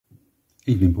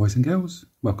Evening, boys and girls,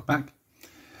 welcome back.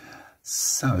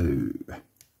 So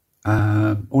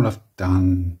all I've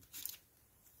done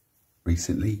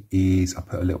recently is I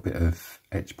put a little bit of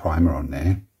etch primer on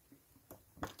there,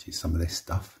 which is some of this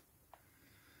stuff,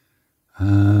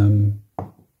 because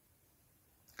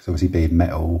obviously being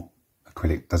metal,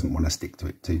 acrylic doesn't want to stick to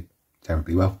it too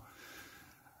terribly well.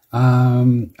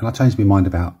 And I changed my mind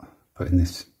about putting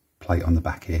this plate on the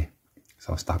back here,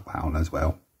 so I stuck that on as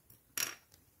well.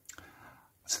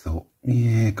 I thought,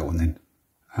 yeah, go on then.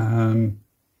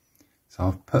 So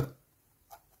I've put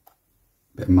a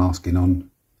bit of masking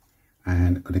on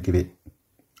and I'm going to give it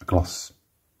a gloss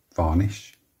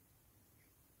varnish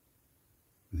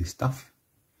with this stuff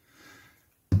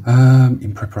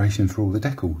in preparation for all the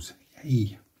decals.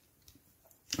 Yay!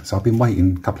 So I've been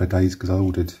waiting a couple of days because I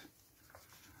ordered,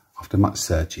 after much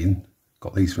searching,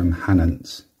 got these from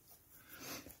Hannant's.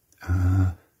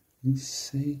 Let's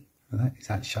see, is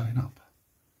that showing up?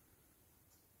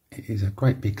 It is a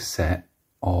great big set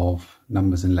of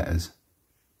numbers and letters.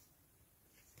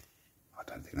 I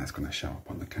don't think that's going to show up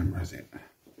on the camera, is it?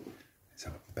 Let's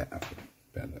have a better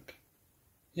look.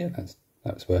 Yeah,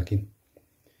 that's working.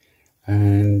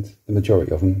 And the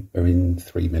majority of them are in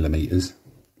 3mm.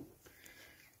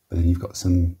 But then you've got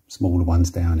some smaller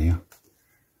ones down here.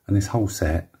 And this whole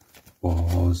set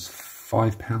was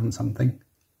 £5 something.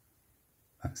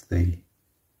 That's the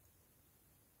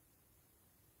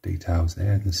details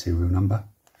there, the serial number.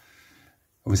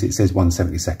 Obviously it says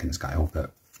 1/72 scale,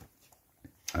 but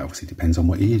it obviously depends on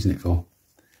what you're using it for.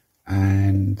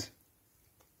 And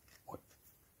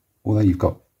although you've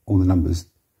got all the numbers,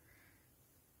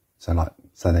 so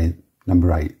they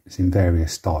number 8, it's in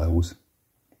various styles,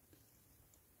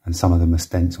 and some of them are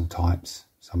stencil types,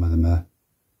 some of them are,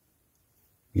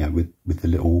 you know, with the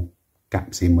little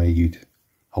gaps in where you'd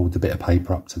hold the bit of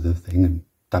paper up to the thing and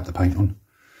dab the paint on.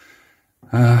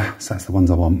 So that's the ones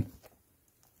I want,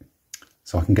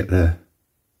 so I can get the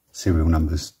serial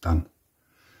numbers done.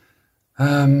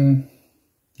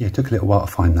 Yeah, it took a little while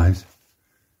to find those,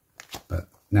 but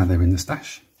now they're in the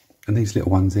stash. And these little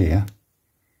ones here, I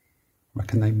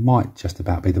reckon they might just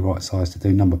about be the right size to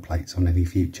do number plates on any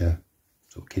future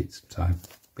sort of kits, so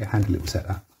be a handy little set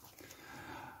that.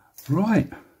 Right,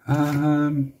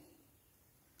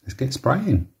 let's get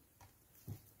spraying.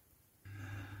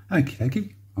 Okie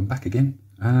dokie, I'm back again.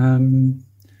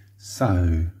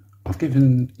 So I've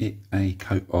given it a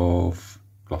coat of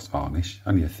gloss varnish,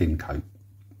 only a thin coat.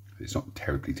 It's not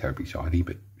terribly shiny,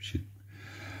 but should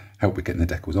help with getting the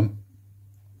decals on.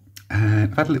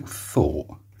 And I've had a little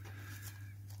thought.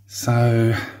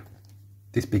 So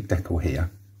this big decal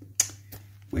here,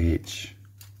 which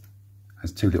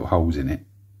has 2 little holes in it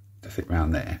to fit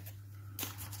around there,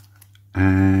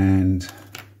 and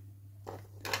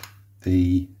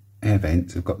the air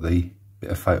vents have got the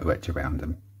bit of photo etch around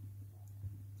them.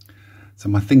 So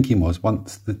my thinking was,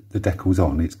 once the decal's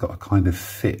on, it's got to kind of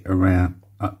fit around,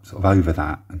 up sort of over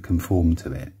that and conform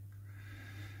to it.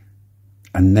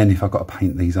 And then if I've got to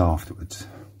paint these afterwards,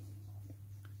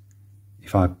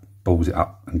 if I balls it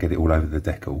up and get it all over the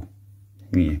decal,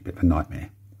 yeah, bit of a nightmare.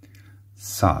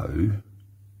 So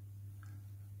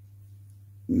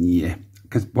yeah,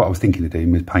 because what I was thinking of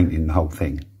doing was painting the whole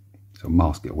thing, so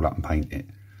mask it all up and paint it.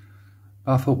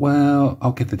 I thought, well,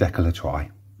 I'll give the decal a try.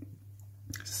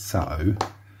 So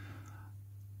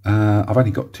I've only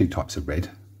got 2 types of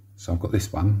red. So I've got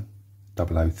this one,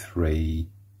 003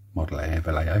 Model Air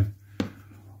Vallejo,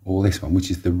 or this one,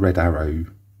 which is the Red Arrow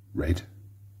Red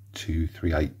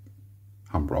 238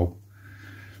 Humbrol.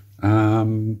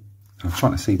 I'm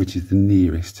trying to see which is the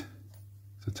nearest.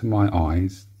 So to my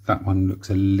eyes, that one looks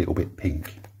a little bit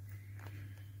pink,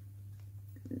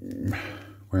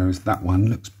 whereas that one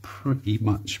looks pretty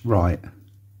much right.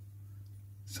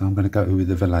 So I'm going to go with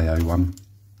the Vallejo one,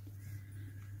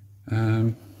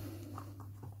 and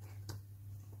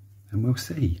we'll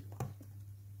see.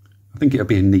 I think it'll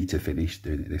be a neater finish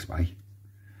doing it this way.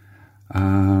 What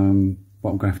I'm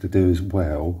going to have to do as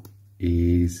well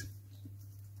is,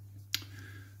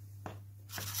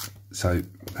 so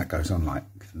that goes on like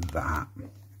that.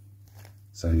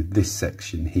 So this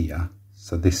section here,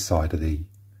 so this side of the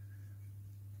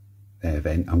air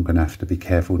vent, I'm going to have to be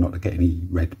careful not to get any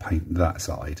red paint that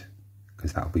side,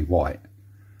 because that'll be white.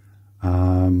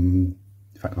 In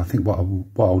fact, I think what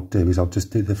I'll do is I'll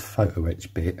just do the photo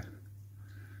etch bit,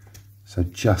 so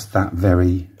just that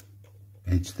very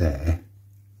edge there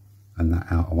and that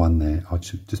outer one there, I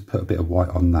should just put a bit of white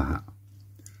on that,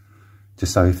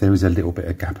 just so if there is a little bit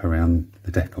of gap around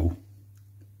the decal,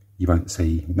 you won't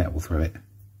see metal through it.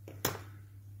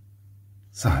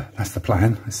 So that's the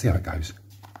plan. Let's see how it goes.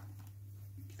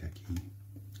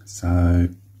 So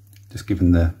just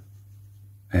giving the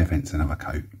air vents another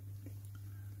coat.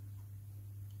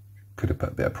 Could have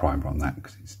put a bit of primer on that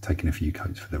because it's taking a few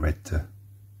coats for the red to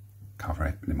cover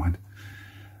it, but never mind.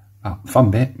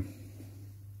 Fun bit,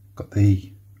 got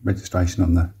the registration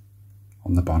on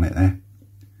the bonnet there.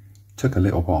 Took a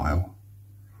little while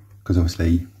because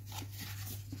obviously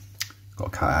got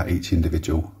to cut out each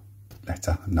individual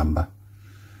letter and number.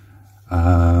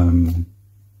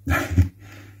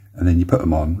 And then you put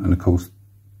them on, and of course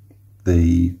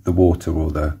the water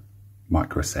or the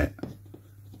microset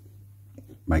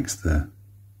makes the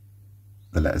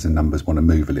letters and numbers want to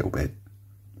move a little bit,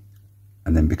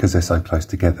 and then because they're so close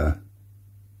together,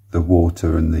 the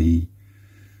water and the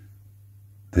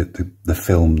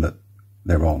film that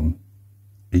they're on,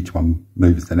 each one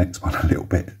moves the next one a little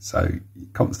bit, so you're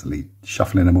constantly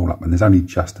shuffling them all up, and there's only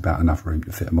just about enough room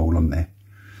to fit them all on there.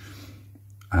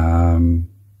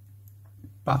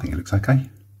 But I think it looks okay.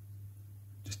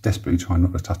 Just desperately trying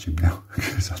not to touch him now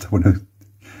because I don't want to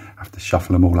have to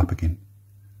shuffle them all up again.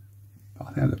 But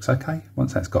I think it looks okay.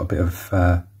 Once that's got a bit of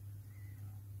matte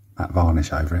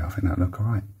varnish over it, I think that'll look all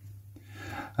right.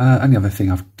 Only other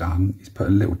thing I've done is put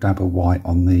a little dab of white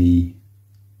on the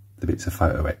bits of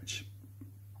photo etch.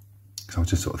 Because I was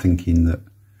just sort of thinking that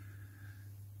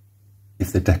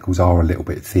if the decals are a little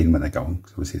bit thin when they go on,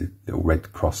 because obviously the little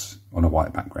red cross on a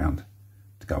white background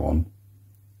to go on,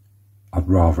 I'd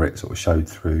rather it sort of showed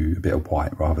through a bit of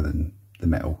white rather than the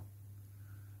metal.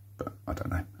 But I don't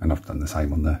know. And I've done the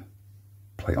same on the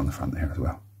plate on the front there as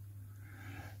well.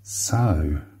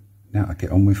 So now I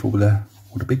get on with all the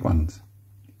big ones,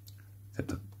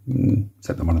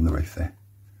 except the one on the roof there.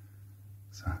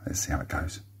 So let's see how it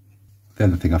goes. The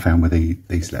other thing I found with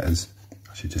these letters,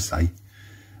 I should just say,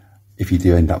 if you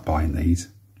do end up buying these,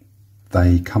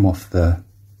 they come off the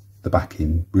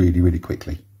backing really, really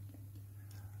quickly.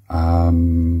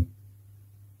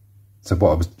 So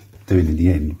what I was doing in the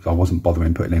end, I wasn't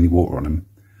bothering putting any water on them.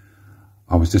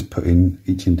 I was just putting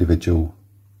each individual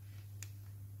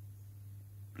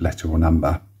letter or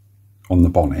number on the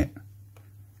bonnet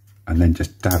and then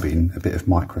just dabbing a bit of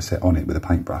microset on it with a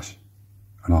paintbrush.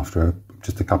 And after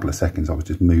just a couple of seconds, I was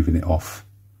just moving it off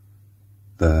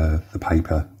the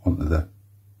paper onto the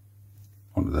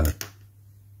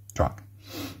truck.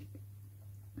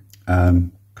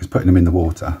 Because putting them in the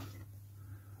water,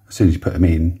 as soon as you put them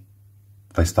in,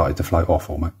 they started to float off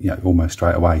almost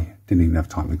straight away. Didn't even have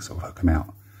time to sort of hook them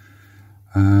out.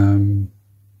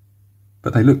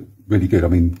 But they look really good. I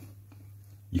mean,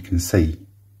 you can see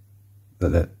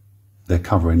that they're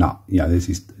covering up. This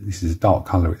is a dark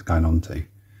colour it's going on to.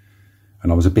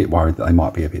 And I was a bit worried that they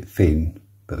might be a bit thin,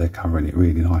 but they're covering it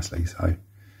really nicely. So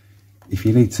if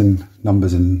you need some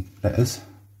numbers and letters,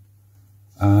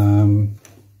 like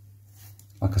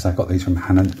I say, I got these from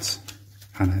Hanant,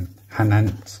 and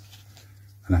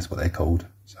that's what they're called.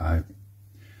 So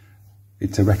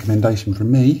it's a recommendation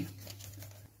from me.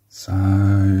 So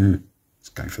let's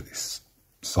go for this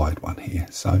side one here.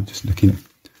 So just looking,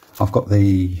 I've got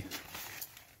this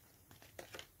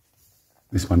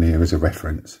one here as a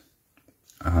reference,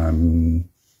 which I'm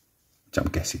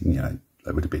guessing,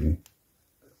 they would have been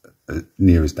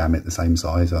near as damn it the same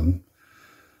size on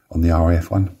the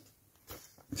RAF one.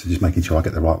 So just making sure I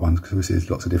get the right ones, because obviously there's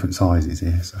lots of different sizes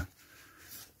here. So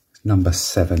number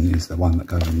 7 is the one that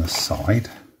goes on the side.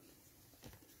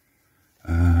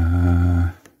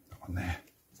 That one there.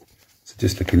 So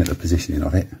just looking at the positioning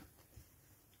of it.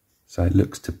 So it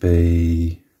looks to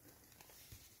be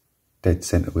dead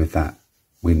centre with that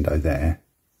window there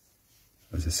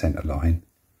as a centre line.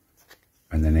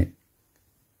 And then it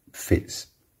fits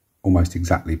almost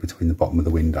exactly between the bottom of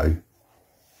the window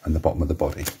and the bottom of the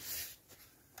body.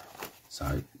 So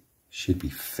it should be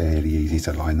fairly easy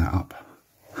to line that up.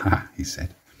 Ha, he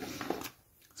said.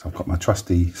 So I've got my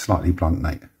trusty slightly blunt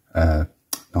knife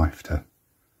to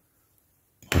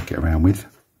work it around with.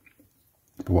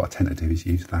 But what I tend to do is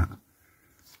use that.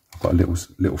 I've got a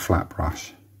little flat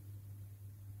brush.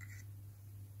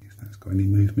 If that's got any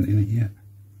movement in it yet.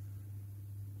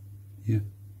 Yeah.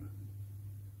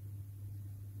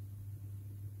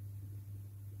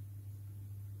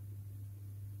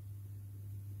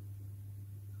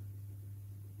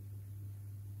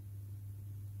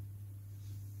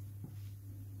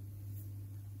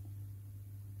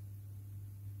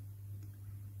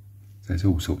 There's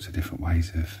all sorts of different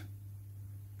ways of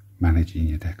managing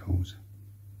your decals,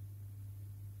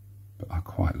 but I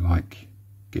quite like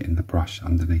getting the brush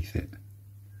underneath it.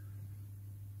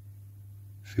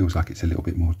 Feels like it's a little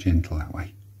bit more gentle that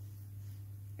way.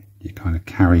 You're kind of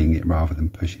carrying it rather than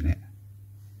pushing it.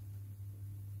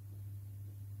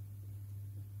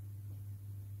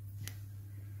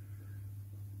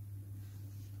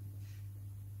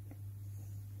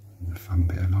 fun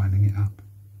bit of lining it up.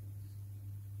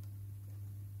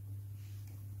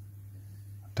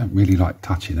 I don't really like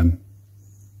touching them.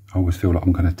 I always feel like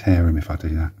I'm going to tear them if I do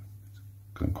that,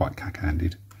 because I'm quite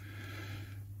cack-handed.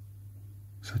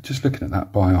 So just looking at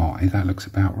that by eye, that looks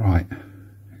about right.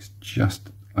 It's just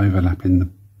overlapping the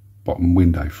bottom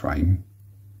window frame,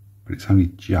 but it's only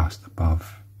just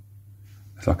above.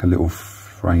 There's like a little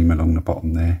frame along the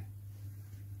bottom there.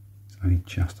 It's only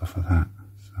just off of that.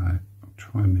 So I'll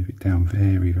try and move it down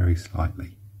very, very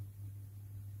slightly.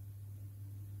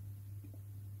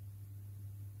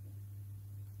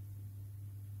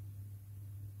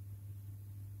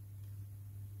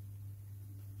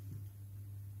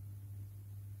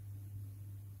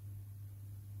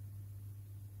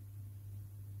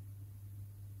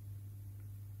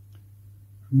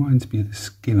 Reminds me of the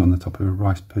skin on the top of a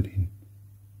rice pudding.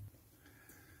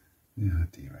 Yeah,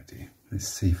 dear, oh dear. Let's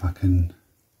see if I can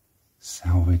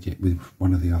salvage it with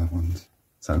one of the other ones.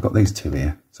 So I've got these two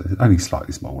here, so it's only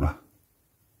slightly smaller,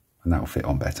 and that will fit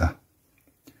on better.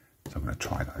 So I'm going to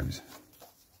try those.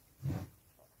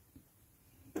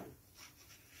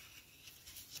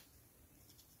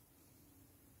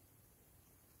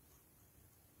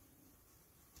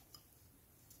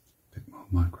 Bit more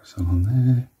microsol on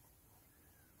there,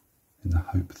 in the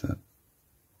hope that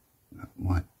that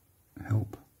might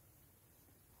help.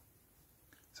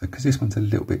 So because this one's a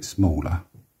little bit smaller,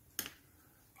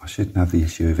 I shouldn't have the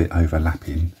issue of it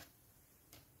overlapping,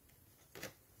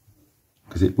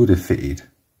 because it would have fitted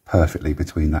perfectly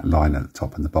between that line at the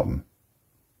top and the bottom.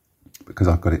 Because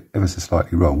I've got it ever so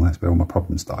slightly wrong, that's where all my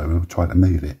problems start. We'll try to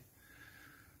move it.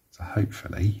 So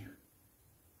hopefully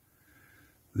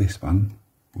this one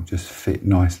will just fit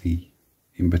nicely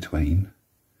in between.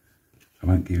 It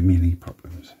won't give me any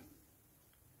problems.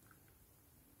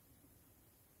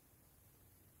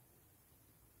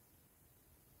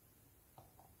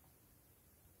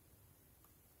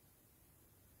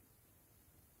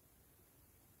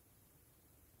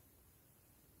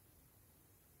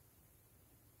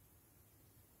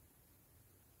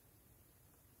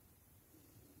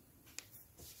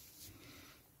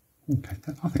 Okay,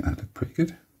 I think that looked pretty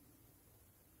good.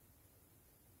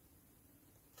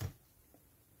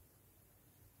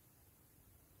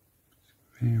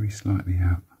 Very slightly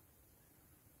out.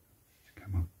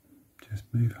 Come on, just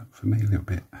move up for me a little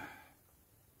bit.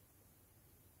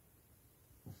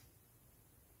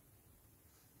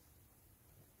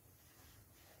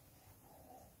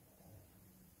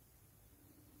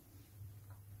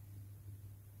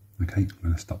 Okay, I'm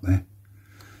going to stop there.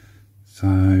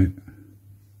 So,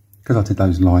 because I did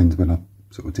those lines when I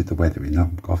sort of did the weathering,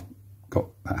 I've got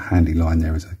that handy line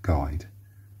there as a guide,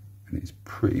 and it's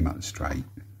pretty much straight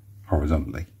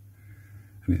horizontally,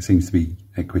 and it seems to be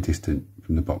equidistant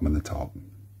from the bottom and the top.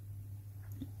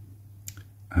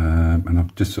 And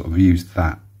I've just sort of used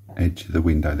that edge of the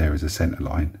window there as a centre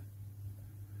line.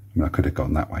 I mean, I could have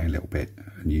gone that way a little bit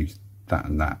and used that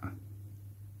and that,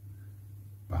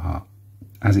 but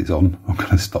as it's on, I'm going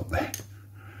to stop there.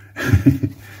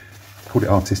 Call it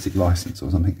artistic license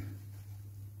or something.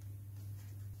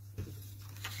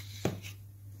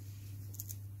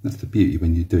 That's the beauty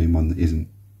when you're doing one that isn't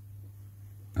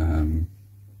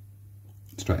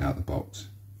straight out of the box.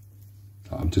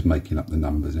 Like, I'm just making up the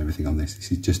numbers and everything on this.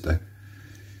 This is just a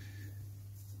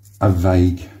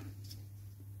vague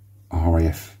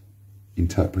RAF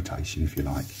interpretation, if you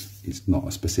like. It's not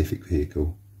a specific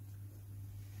vehicle.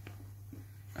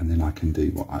 And then I can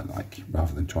do what I like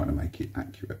rather than trying to make it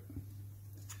accurate.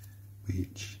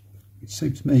 Which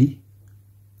suits me,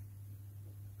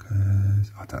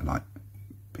 because I don't like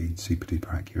being super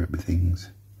duper accurate with things,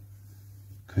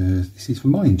 because this is for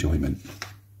my enjoyment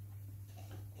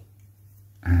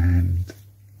and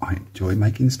I enjoy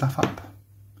making stuff up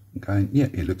and going, yeah,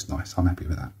 it looks nice, I'm happy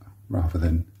with that, rather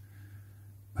than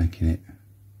making it,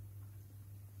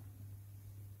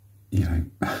 you know,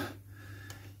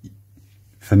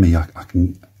 for me, I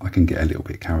can get a little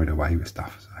bit carried away with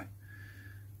stuff, so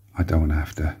I don't want to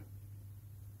have to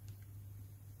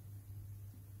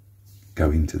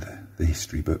go into the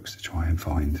history books to try and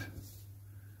find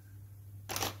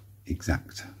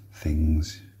exact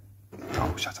things.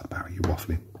 Oh, shut up, Barry, you're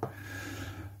waffling.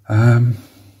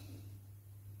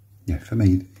 Yeah, for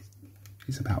me,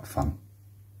 it's about fun.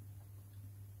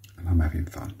 And I'm having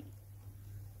fun.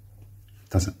 It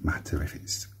doesn't matter if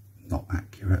it's not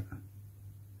accurate.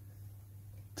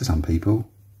 To some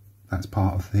people, that's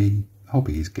part of the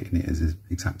hobby, is getting it as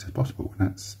exact as possible, and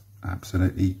that's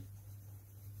absolutely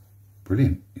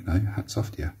brilliant. You know, hats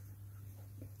off to you.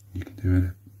 You can do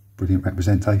a brilliant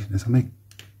representation of something.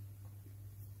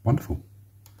 Wonderful.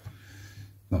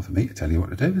 Not for me to tell you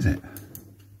what to do, is it?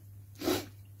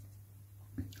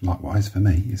 likewise for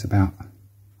me, it's about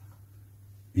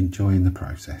enjoying the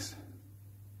process.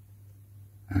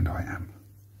 And I am.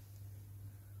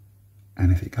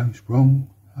 And if it goes wrong,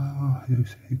 oh, who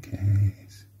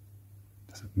cares?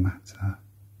 Doesn't matter.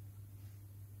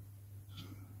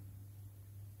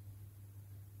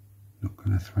 Not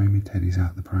going to throw me teddies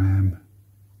out the pram.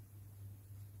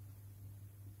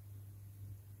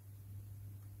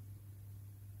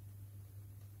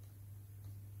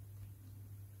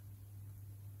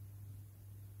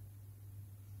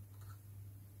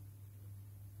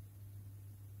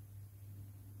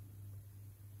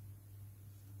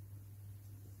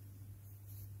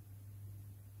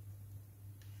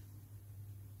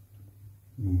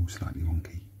 Ooh, slightly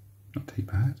wonky. Not too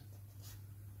bad.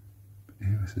 But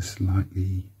ever so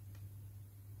slightly.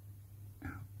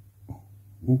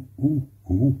 Ooh, ooh, ooh,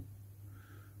 ooh.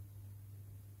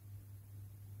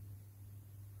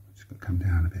 Just got to come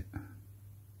down a bit.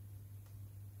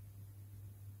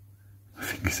 My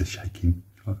fingers are shaking.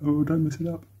 Like, oh, don't mess it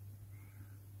up.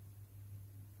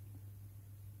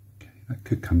 Okay, that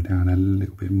could come down a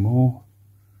little bit more,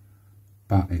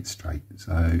 but it's straight,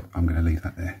 so I'm going to leave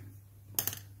that there.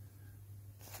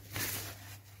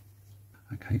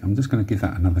 Okay, I'm just going to give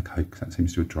that another coat because that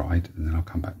seems to have dried, and then I'll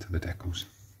come back to the decals.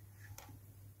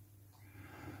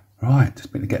 Right,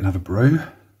 just going to get another brew.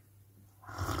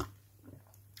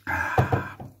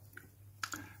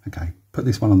 Okay, put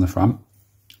this one on the front.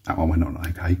 That one went on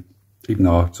okay, even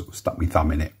though I sort of stuck my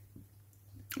thumb in it.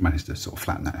 Managed to sort of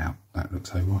flatten that out. That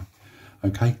looks alright.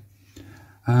 Okay.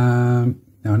 Now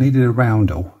I needed a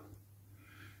roundel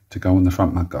to go on the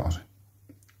front mudguard,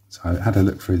 so I had a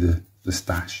look through the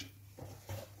stash.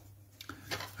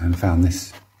 And found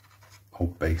this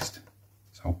old beast,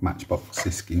 this old Matchbox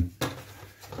siskin,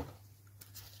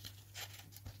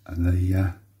 and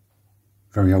the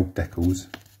very old decals.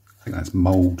 I think that's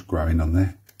mould growing on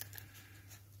there,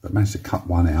 but managed to cut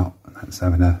one out, and that's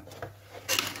having a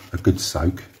good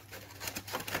soak.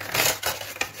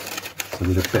 So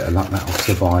with a bit of luck, that'll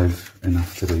survive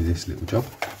enough to do this little job.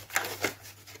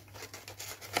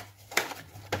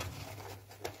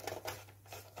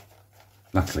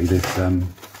 Luckily, there's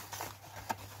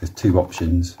two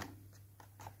options,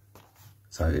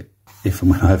 so if and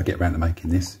when I ever get around to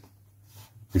making this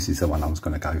is the one I was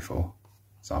going to go for,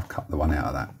 so I've cut the one out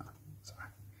of that. So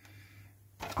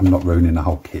I'm not ruining the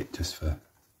whole kit just for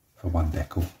one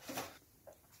decal.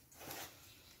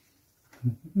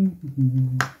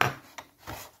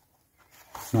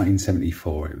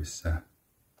 1974 it was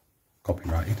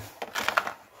copyrighted.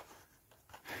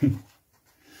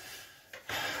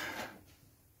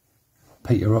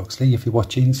 Peter Oxley, if you're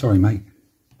watching, sorry mate.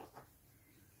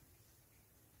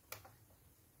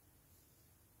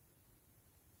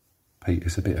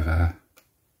 Peter's a bit of a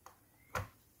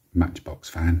Matchbox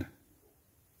fan.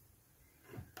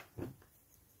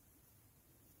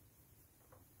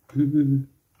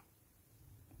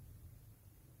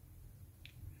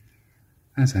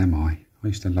 As am I. I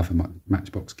used to love a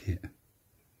Matchbox kit.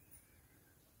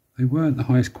 They weren't the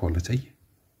highest quality,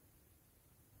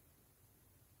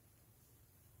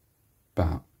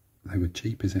 but they were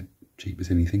cheap as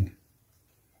anything.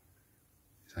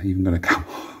 Is that even going to come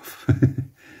off? I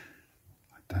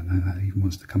don't know, that even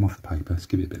wants to come off the paper. Let's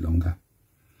give it a bit longer.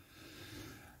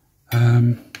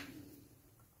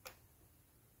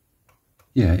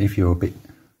 Yeah, if you're a bit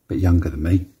younger than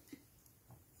me,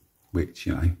 which,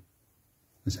 you know,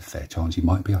 there's a fair chance you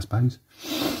might be, I suppose.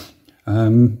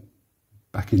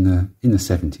 Back in the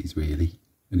 70s, really,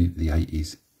 and into the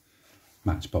 80s,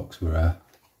 Matchbox were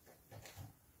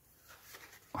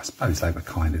I suppose they were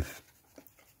kind of,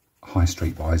 high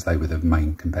street wise, they were the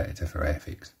main competitor for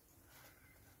Airfix.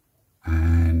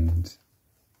 And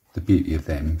the beauty of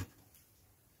them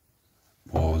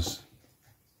was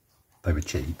they were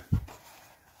cheap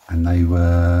and they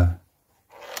were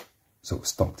sort of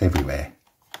stocked everywhere.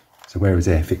 So whereas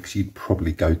Airfix, you'd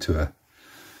probably go to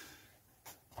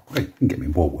well, you can get them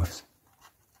in Woolworths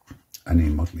and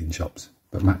in modelling shops,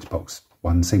 but Matchbox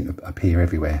ones seem to appear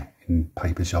everywhere in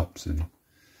paper shops and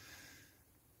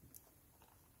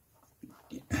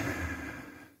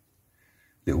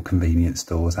little convenience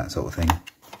stores, that sort of thing.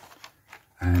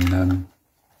 And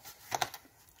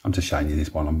I'm just showing you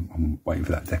this one. I'm waiting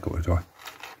for that decal to dry.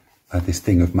 I had this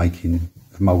thing of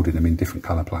moulding them in different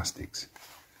colour plastics.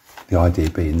 The idea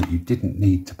being that you didn't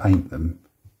need to paint them,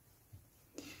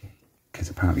 because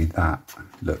apparently that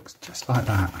looks just like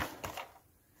that.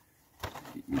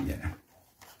 Yeah.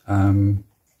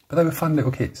 But they were fun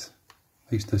little kits.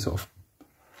 They used to sort of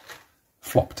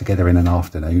flop together in an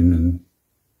afternoon and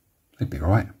they'd be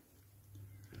alright.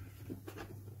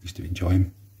 Used to enjoy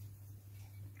them.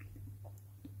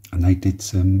 And they did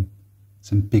some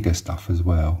bigger stuff as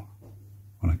well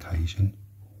on occasion.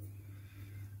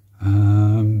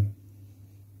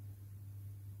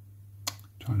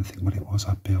 Trying to think what it was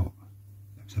I built.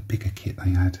 It was a bigger kit they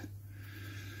had.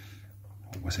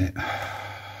 What was it?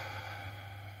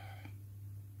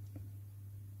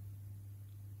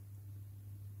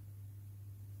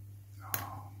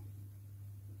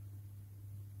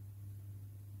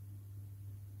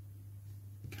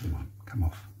 Come on, come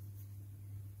off.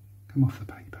 Come off the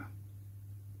paper.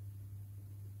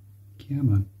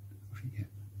 Come on, off you get.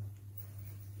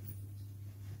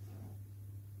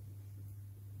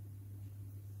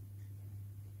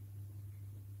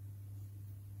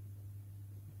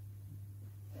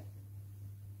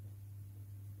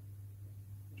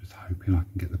 Just hoping I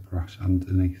can get the brush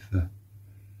underneath the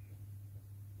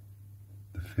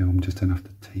film just enough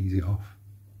to tease it off.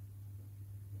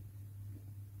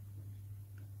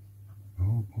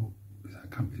 Oh, is that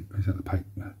the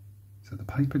paper? Is that the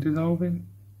paper dissolving?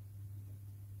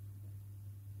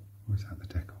 Or is that the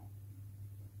decal?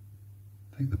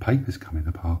 I think the paper's coming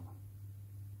apart.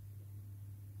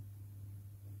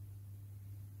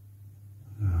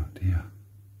 Oh dear.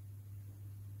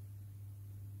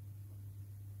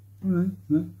 No,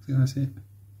 see, that's it.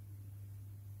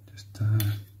 Just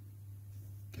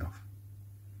get off.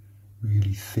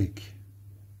 Really thick.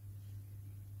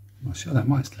 I'm not sure, that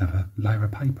might still have a layer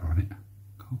of paper on it.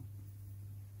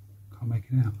 Can't make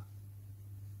it out.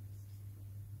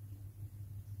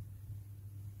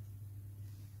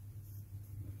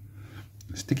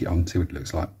 Stick it on, see what it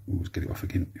looks like. We'll just get it off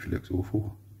again if it looks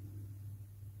awful.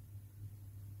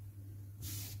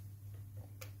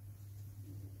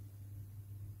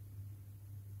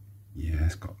 Yeah,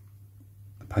 it's got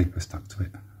the paper stuck to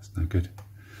it. That's no good.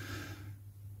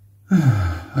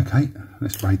 Okay,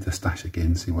 let's raid the stash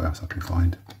again, see what else I can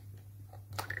find.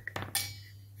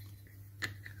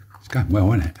 It's going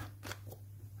well, isn't it?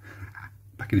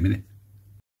 Back in a minute.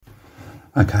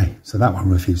 Okay, so that one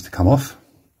refused to come off.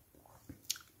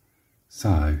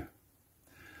 So,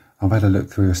 I've had a look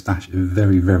through a stash of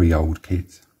very, very old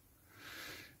kits.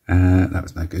 That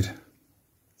was no good.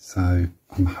 So,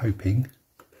 I'm hoping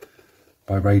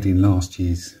by raiding last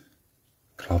year's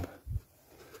club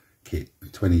kit,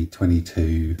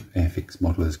 2022 Airfix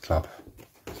Modelers Club.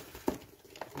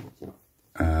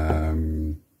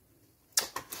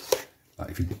 Like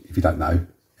if you don't know,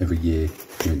 every year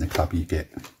you're in the club you get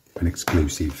an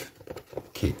exclusive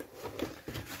kit,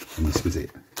 and this was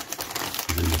it.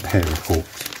 It was a pair of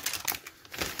hawks,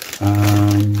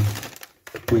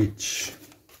 which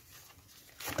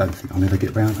I don't think I'll ever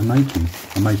get round to making.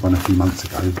 I made one a few months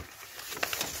ago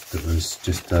that was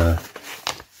just an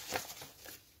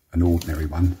ordinary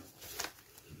one.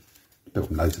 Built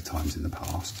them loads of times in the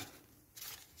past.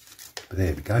 But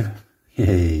there we go.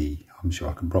 Yay! I'm sure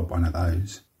I can rob one of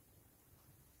those.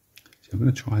 So I'm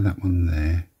going to try that one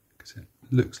there, because it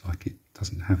looks like it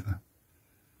doesn't have a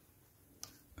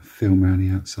film around the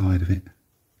outside of it.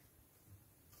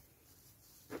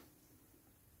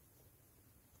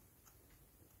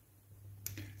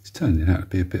 It's turning out to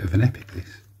be a bit of an epic,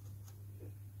 this.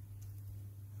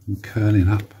 I'm curling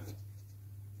up,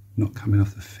 not coming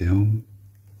off the film.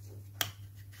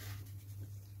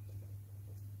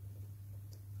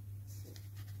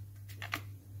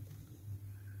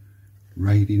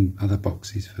 Raiding other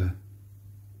boxes for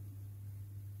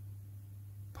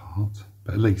parts,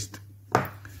 but at least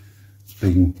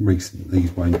being recent,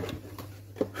 these won't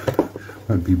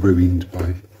be ruined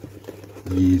by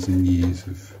years and years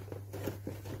of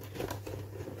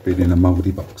being in a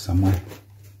mouldy box somewhere.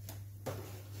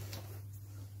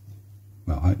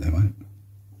 Well, I hope they won't.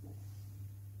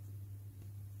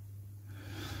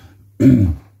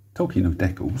 Talking of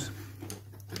decals,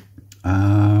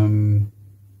 I've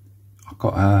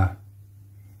got my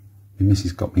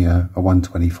missus got me a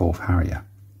 1/24 Harrier,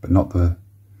 but not the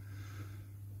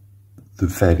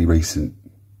fairly recent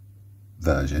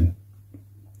version,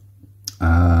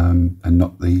 and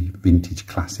not the vintage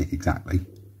classic exactly.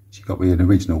 She got me an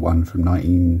original one from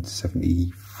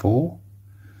 1974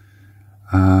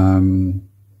 from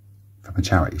a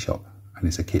charity shop, and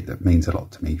it's a kit that means a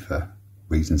lot to me for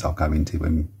reasons I'll go into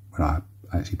when I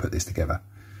actually put this together.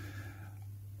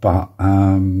 But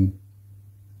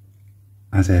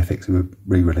as Airfix were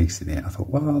re-releasing it, I thought,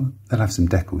 well, they'll have some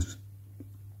decals.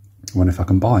 I wonder if I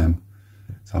can buy them.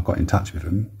 So I got in touch with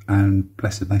them, and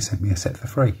bless them, they sent me a set for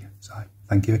free. So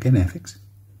thank you again, Airfix.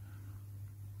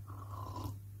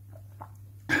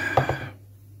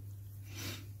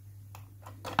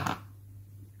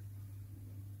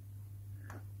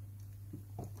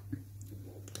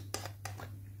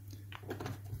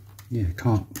 Yeah,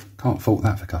 can't Can't fault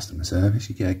that for customer service.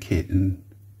 You get a kit and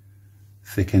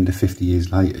thick end of 50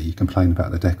 years later you complain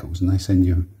about the decals and they send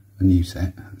you a new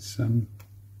set. It's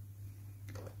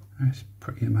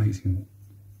pretty amazing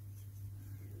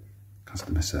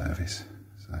customer service.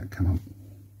 So come on,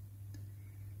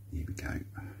 here we go.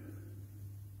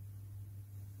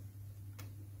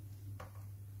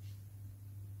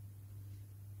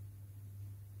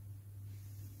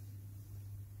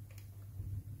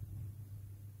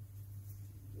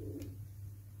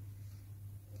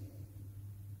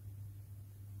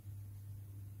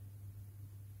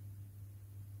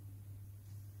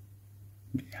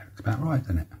 Yeah, looks about right,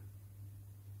 doesn't it?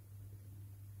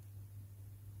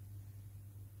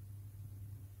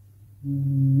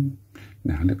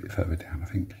 Now a little bit further down, I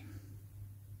think.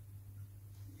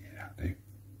 Yeah, that'll do.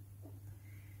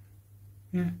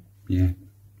 Yeah,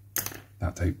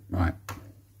 that'll do. Right.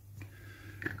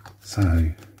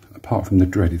 So, apart from the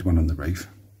dreaded one on the roof,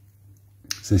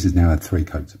 so this has now had 3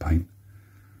 coats of paint.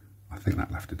 I think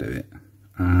that'll have to do it.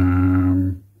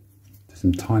 There's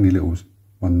some tiny little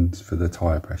ones for the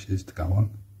tyre pressures to go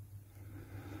on.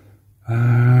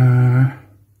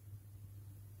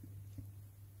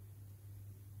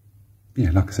 Yeah,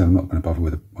 like I said, I'm not going to bother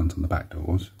with the ones on the back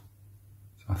doors.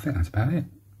 So I think that's about it.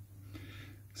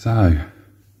 So,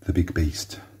 the big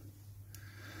beast.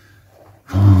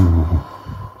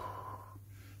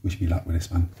 Wish me luck with this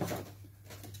one,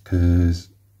 because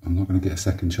I'm not going to get a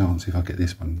second chance if I get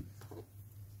this one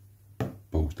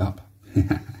ballsed up.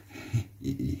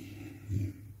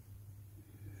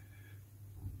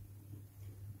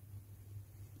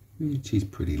 Which is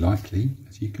pretty likely,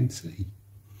 as you can see.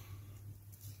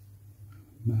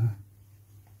 I'm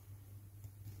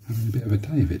having a bit of a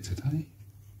day of it today.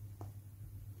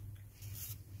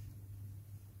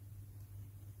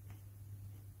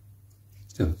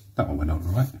 Still, that one went on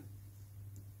all right,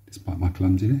 despite my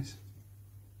clumsiness.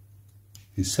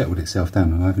 It's settled itself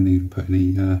down and I haven't even put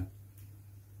any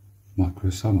micro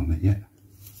sun on it yet.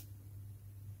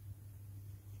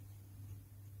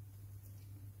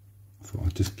 I thought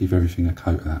I'd just give everything a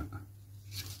coat of that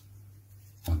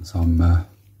once I'm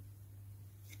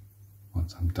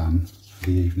done for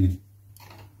the evening.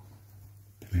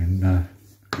 Then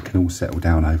it can all settle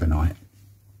down overnight.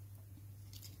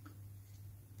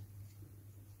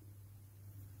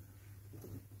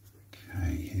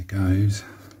 Okay, here goes.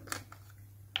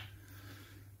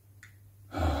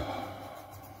 A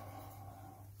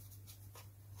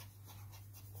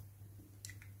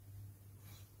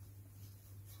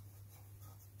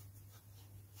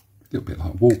little bit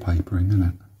like wallpapering, isn't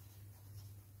it?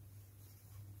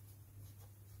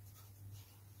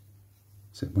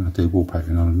 Except when I do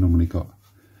wallpapering, I've normally got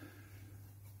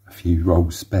a few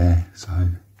rolls spare, so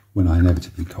when I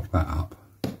inevitably cock that up,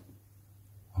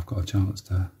 I've got a chance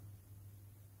to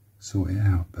sort it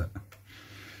out. But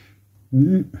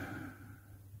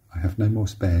I have no more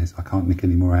spares. I can't nick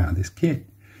any more out of this kit.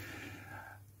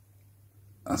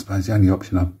 I suppose the only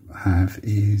option I have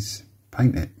is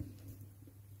paint it.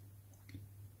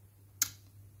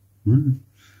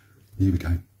 Here we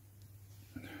go.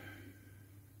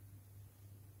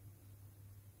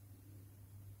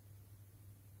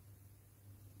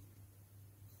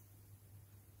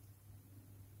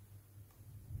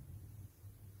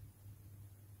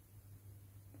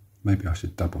 Maybe I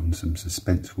should dub on some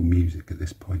suspenseful music at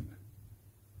this point.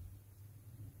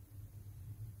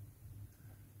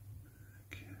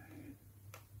 Okay.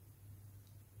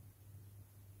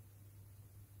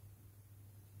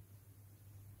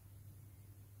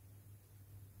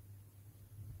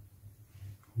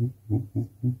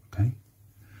 Okay.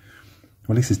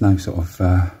 Well, this is no sort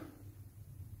of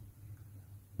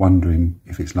wondering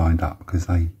if it's lined up, because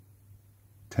they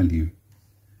tell you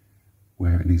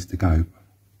where it needs to go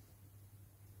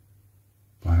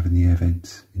by having the air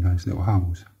vents in those little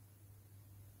holes.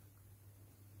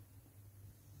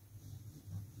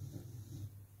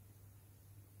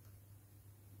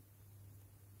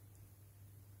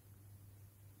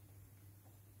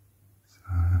 So,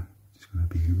 just going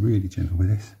to be really gentle with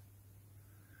this.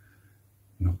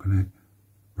 I'm not going to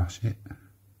rush it.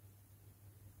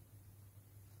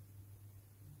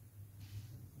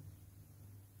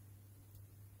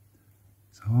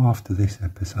 So after this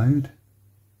episode,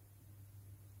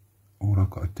 all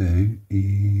I've got to do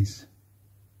is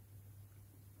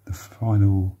the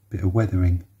final bit of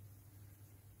weathering.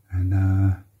 And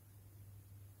I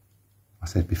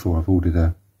said before, I've ordered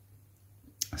a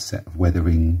set of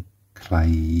weathering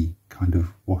clay kind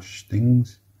of wash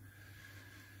things.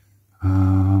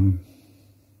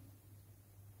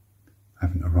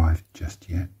 Haven't arrived just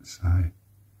yet, so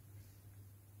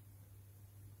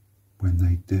when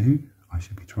they do, I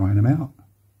should be trying them out.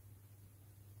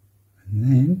 And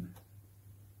then,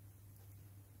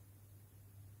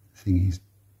 the thing is,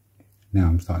 now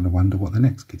I'm starting to wonder what the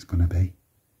next kit's going to be.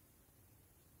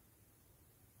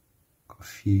 Got a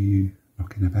few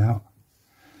knocking about.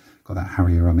 Got that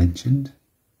Harrier I mentioned.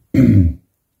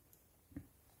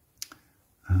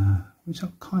 Which I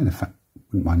kind of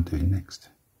wouldn't mind doing next.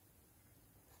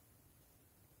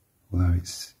 Although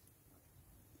it's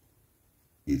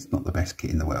not the best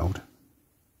kit in the world.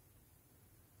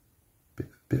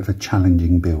 Bit of a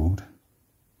challenging build,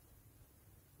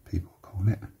 people call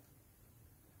it.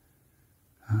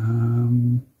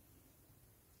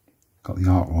 Got the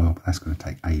art oil, but that's going to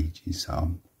take ages, so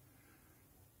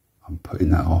I'm putting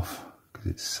that off because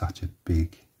it's such a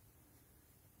big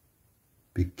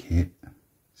kit.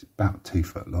 It's about 2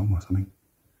 foot long or something.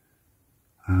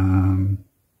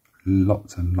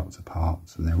 Lots and lots of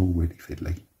parts, and they're all really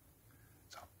fiddly.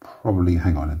 So I'll probably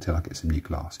hang on until I get some new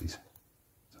glasses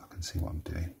so I can see what I'm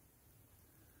doing.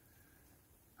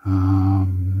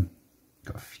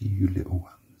 Got a few little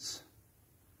ones.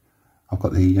 I've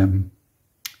got the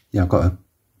I've got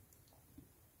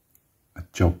a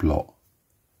job lot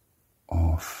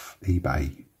off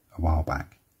eBay a while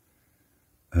back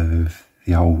of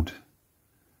the old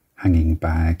hanging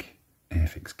bag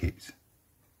Airfix kits,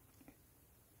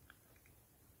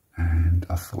 and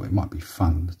I thought it might be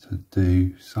fun to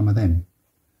do some of them.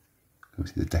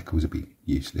 Obviously the decals will be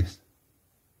useless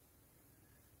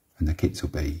and the kits will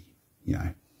be, you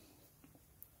know,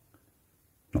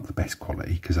 not the best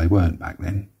quality because they weren't back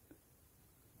then,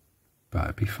 but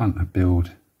it'd be fun to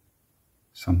build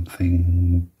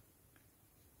something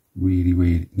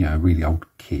really, you know, a really old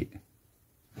kit.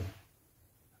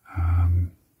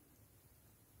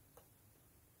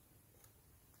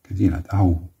 Because, you know, the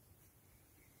whole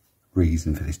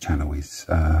reason for this channel is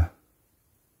for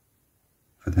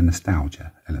the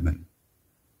nostalgia element.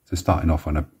 So starting off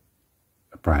on a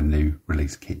brand new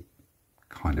release kit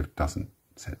kind of doesn't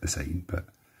set the scene, but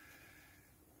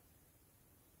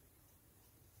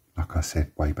like I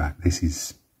said way back,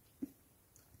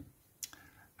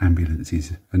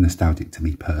 ambulances are nostalgic to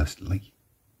me personally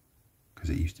because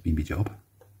it used to be my job.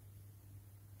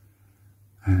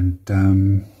 And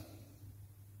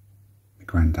my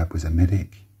granddad was a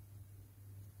medic.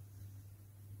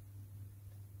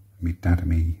 My dad and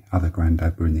my other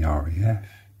granddad were in the RAF.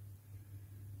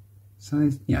 So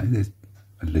there's, you know, there's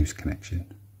a loose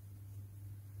connection.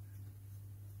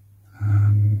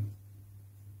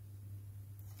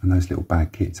 And those little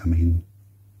bag kits, I mean,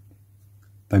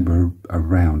 they were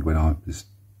around when I was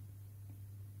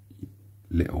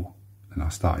little and I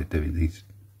started doing these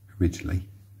originally.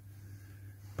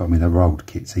 But I mean, they were old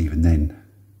kits even then.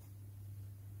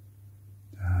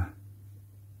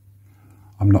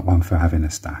 I'm not one for having a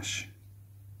stash.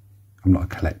 I'm not a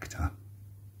collector.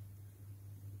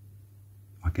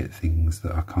 I get things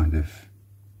that are kind of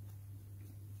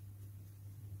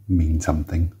mean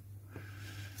something,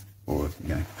 or,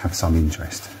 you know, have some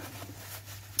interest.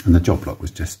 And the job lot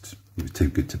was just, it was too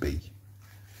good to be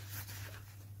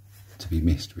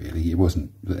missed, really. It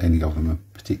wasn't that any of them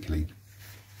particularly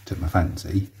took my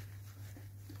fancy,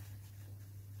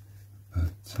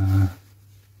 but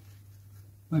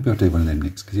maybe I'll do one of them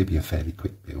next because it'll be a fairly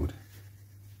quick build,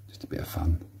 just a bit of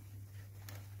fun.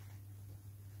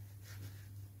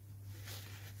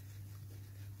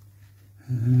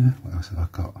 What else have I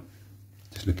got?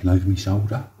 Just looking over my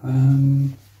shoulder.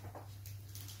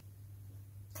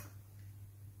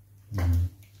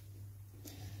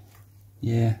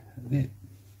 Yeah, they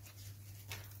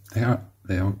are.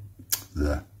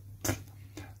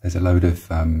 There's a load of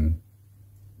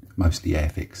mostly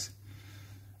Airfix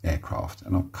aircraft,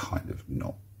 and I'm kind of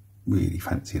not really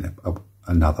fancying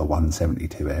another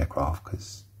 172 aircraft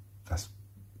because that's.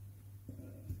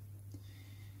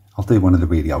 I'll do one of the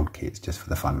really old kits just for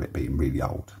the fun of it being really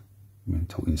old. I mean,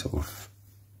 talking sort of.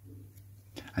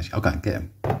 Actually, I'll go and get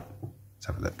them. Let's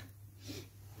have a look.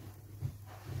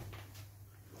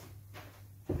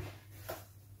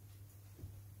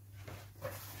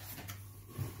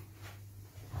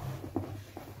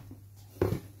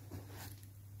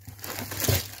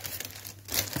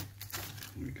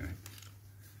 Here we go.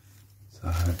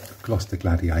 So, Gloucester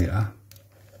Gladiator.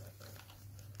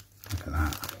 Look at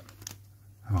that.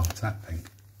 How old's that thing?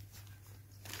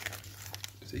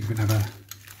 Does it even have a...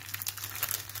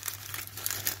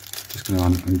 Just going to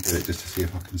undo it just to see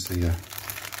if I can see a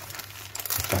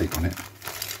date on it.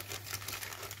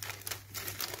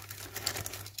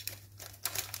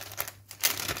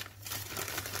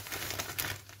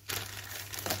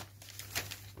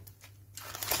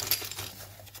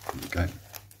 There we go.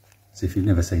 So if you've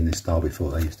never seen this style before,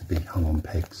 they used to be hung on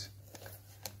pegs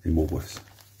in Woolworths.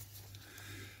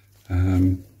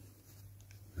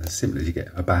 As simple as you get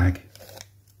a bag,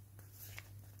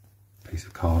 piece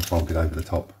of card folded over the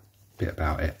top, bit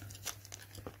about it,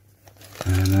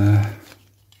 and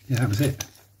yeah, that was it.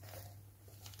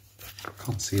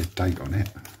 Can't see a date on it.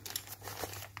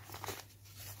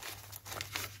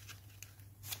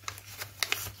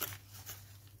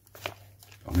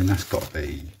 I mean, that's got to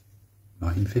be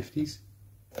 1950s.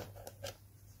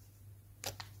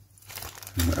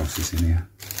 And what else is in here?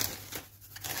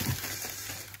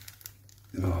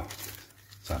 Oh,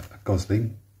 so a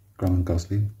Gosling, Grumman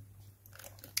Gosling,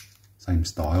 same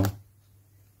style,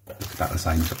 about the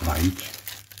same sort of age.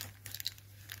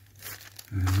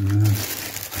 I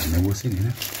don't know what's in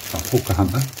here. Like Hawker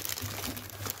Hunter,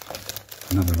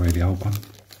 another really old one. I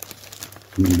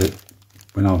remember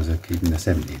when I was a kid in the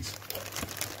 70s,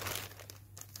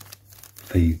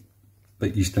 they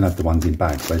used to have the ones in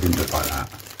bags, they didn't look like that.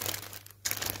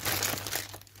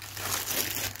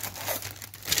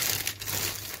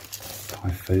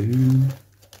 Typhoon.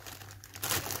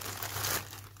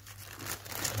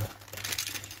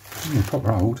 Yeah,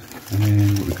 proper old. And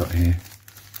then what we got here?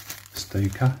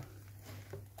 Stuka.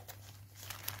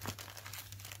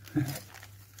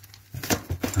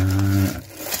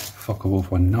 Focke-Wulf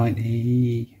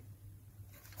 190.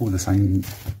 All the same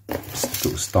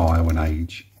sort of style and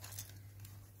age.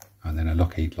 And then a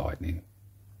Lockheed Lightning.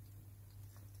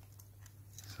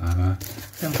 So yeah,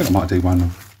 I think I might do one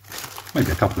of,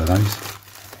 maybe a couple of those,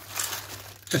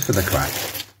 just for the crack.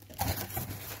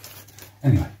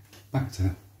 Anyway, back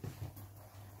to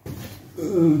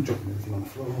dropping everything on the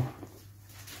floor.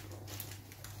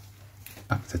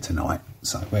 Back to tonight.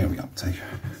 So where are we up to?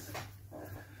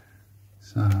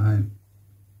 So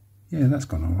yeah, that's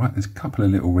gone all right. There's a couple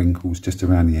of little wrinkles just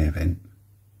around the air vent,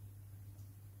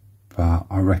 but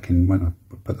I reckon when I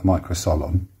put the microsol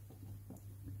on,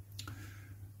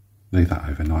 leave that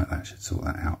overnight, that should sort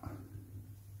that out.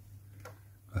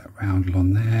 Got that roundel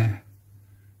on there.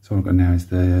 So all I've got now is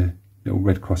the little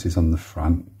red crosses on the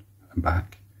front and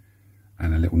back,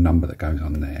 and a little number that goes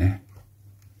on there.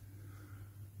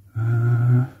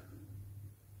 And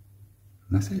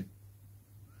that's it.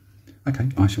 Okay,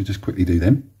 I shall just quickly do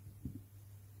them.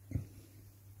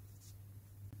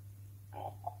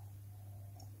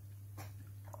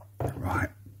 Right,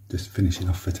 just finishing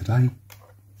off for today.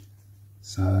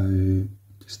 So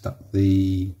just stuck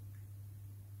the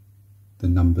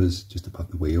numbers just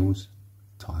above the wheels,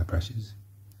 tyre pressures.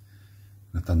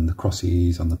 And I've done the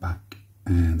crosses on the back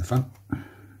and the front,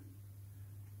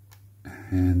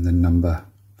 and the number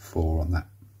 4 on that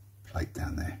plate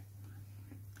down there.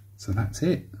 So that's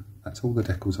it. That's all the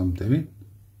decals I'm doing.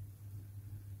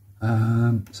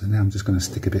 So now I'm just going to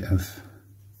stick a bit of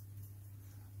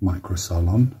microsol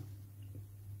on.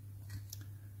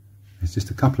 There's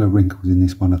just a couple of wrinkles in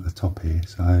this one at the top here,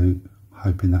 so I'm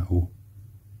hoping that will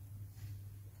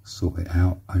sort it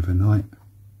out overnight.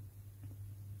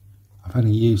 I've only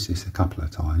used this a couple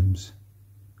of times,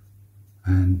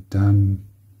 and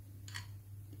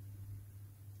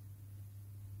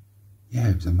yeah,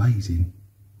 it was amazing.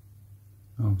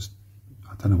 I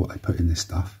don't know what they put in this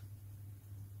stuff,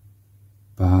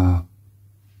 but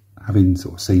having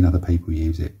sort of seen other people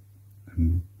use it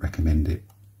and recommend it,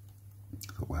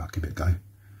 I thought, well, I'll give it a go.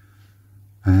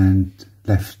 And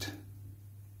left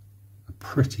a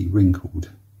pretty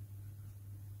wrinkled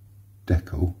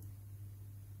decal.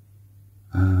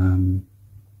 And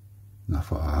I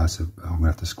thought, oh, I'm going to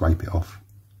have to scrape it off.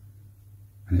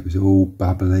 And it was all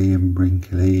bubbly and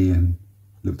wrinkly and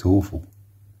looked awful.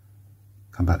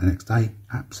 Come back the next day,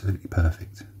 absolutely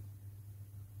perfect.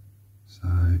 So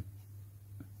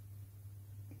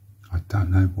I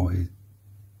don't know what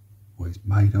it's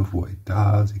made of, what it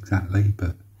does exactly,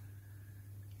 but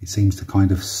it seems to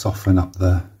kind of soften up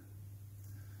the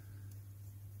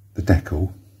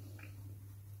decal,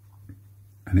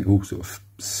 and it all sort of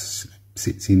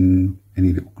sits in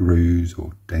any little grooves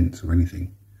or dents or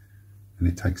anything, and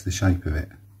it takes the shape of it.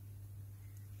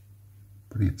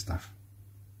 Brilliant stuff.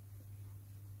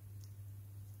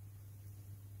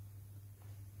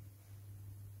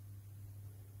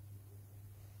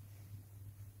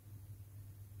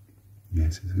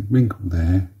 Yes, there's a wrinkle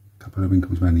there, a couple of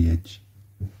wrinkles around the edge,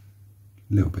 a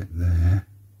little bit there,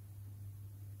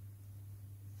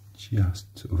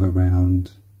 just sort of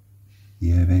around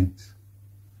the air vents.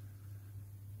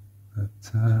 But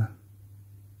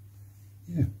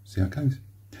yeah, see how it goes.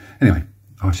 Anyway,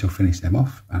 I shall finish them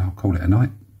off and I'll call it a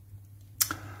night.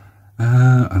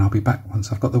 And I'll be back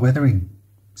once I've got the weathering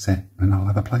set and I'll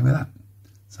have a play with that.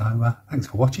 So thanks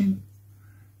for watching.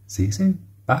 See you soon.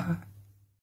 Bye.